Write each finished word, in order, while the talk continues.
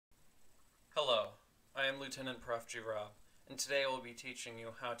Hello, I am Lieutenant Prof. G. Rob, and today I will be teaching you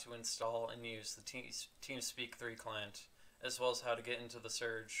how to install and use the TeamSpeak3 client, as well as how to get into the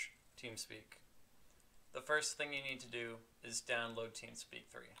Surge TeamSpeak. The first thing you need to do is download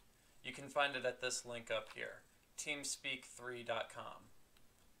TeamSpeak3. You can find it at this link up here, TeamSpeak3.com.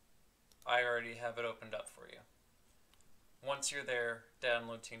 I already have it opened up for you. Once you're there,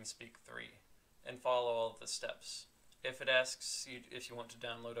 download TeamSpeak3 and follow all of the steps. If it asks you if you want to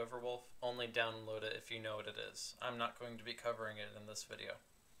download Overwolf, only download it if you know what it is. I'm not going to be covering it in this video.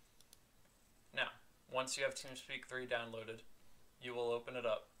 Now, once you have TeamSpeak3 downloaded, you will open it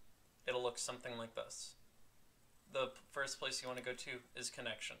up. It'll look something like this. The first place you want to go to is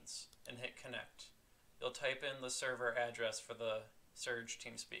Connections, and hit Connect. You'll type in the server address for the Surge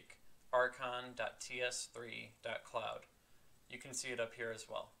TeamSpeak, archon.ts3.cloud. You can see it up here as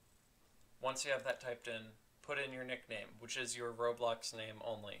well. Once you have that typed in, put in your nickname, which is your Roblox name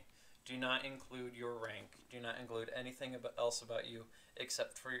only. Do not include your rank. Do not include anything else about you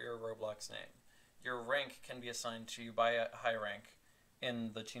except for your Roblox name. Your rank can be assigned to you by a high rank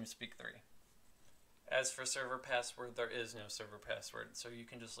in the TeamSpeak3. As for server password, there is no server password, so you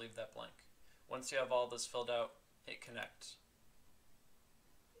can just leave that blank. Once you have all this filled out, hit Connect.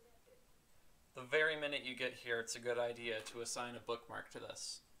 The very minute you get here, it's a good idea to assign a bookmark to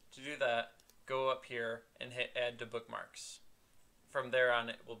this. To do that, go up here and hit Add to Bookmarks. From there on,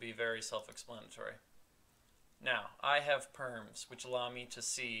 it will be very self-explanatory. Now, I have perms, which allow me to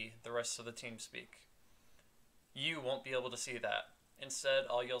see the rest of the TeamSpeak. You won't be able to see that. Instead,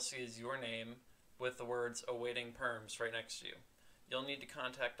 all you'll see is your name with the words awaiting perms right next to you. You'll need to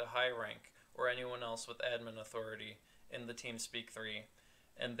contact a high rank or anyone else with admin authority in the TeamSpeak3,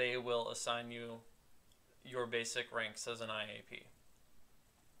 and they will assign you your basic ranks as an IAP.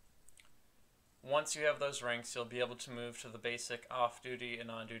 Once you have those ranks, you'll be able to move to the basic off-duty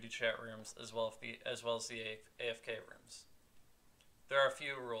and on-duty chat rooms as well as the AFK rooms. There are a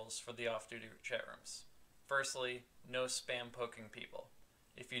few rules for the off-duty chat rooms. Firstly, no spam poking people.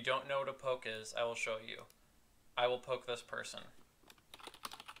 If you don't know what a poke is, I will show you. I will poke this person.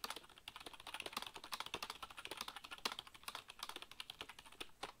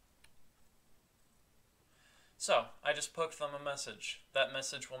 So, I just poked them a message. That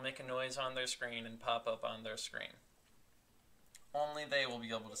message will make a noise on their screen and pop up on their screen. Only they will be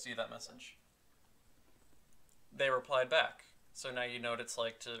able to see that message. They replied back, so now you know what it's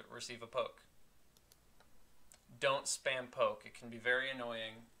like to receive a poke. Don't spam poke. It can be very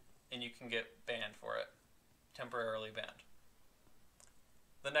annoying, and you can get banned for it. Temporarily banned.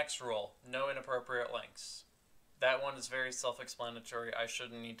 The next rule, no inappropriate links. That one is very self-explanatory. I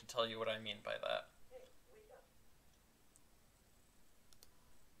shouldn't need to tell you what I mean by that.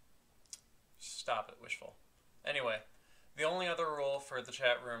 Stop it, Wishful. Anyway, the only other rule for the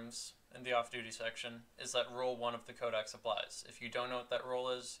chat rooms in the off-duty section is that Rule 1 of the Codex applies. If you don't know what that rule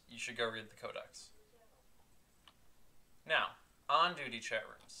is, you should go read the Codex. Now, on-duty chat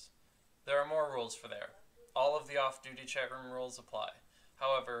rooms. There are more rules for there. All of the off-duty chat room rules apply.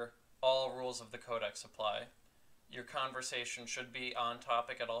 However, all rules of the Codex apply. Your conversation should be on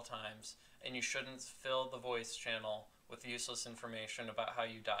topic at all times, and you shouldn't fill the voice channel with useless information about how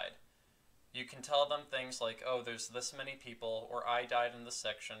you died. You can tell them things like, oh, there's this many people, or I died in this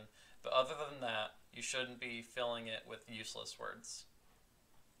section, but other than that, you shouldn't be filling it with useless words.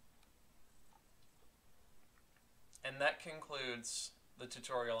 And that concludes the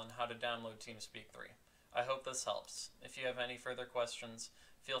tutorial on how to download TeamSpeak3. I hope this helps. If you have any further questions,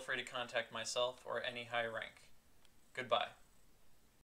 feel free to contact myself or any high rank. Goodbye.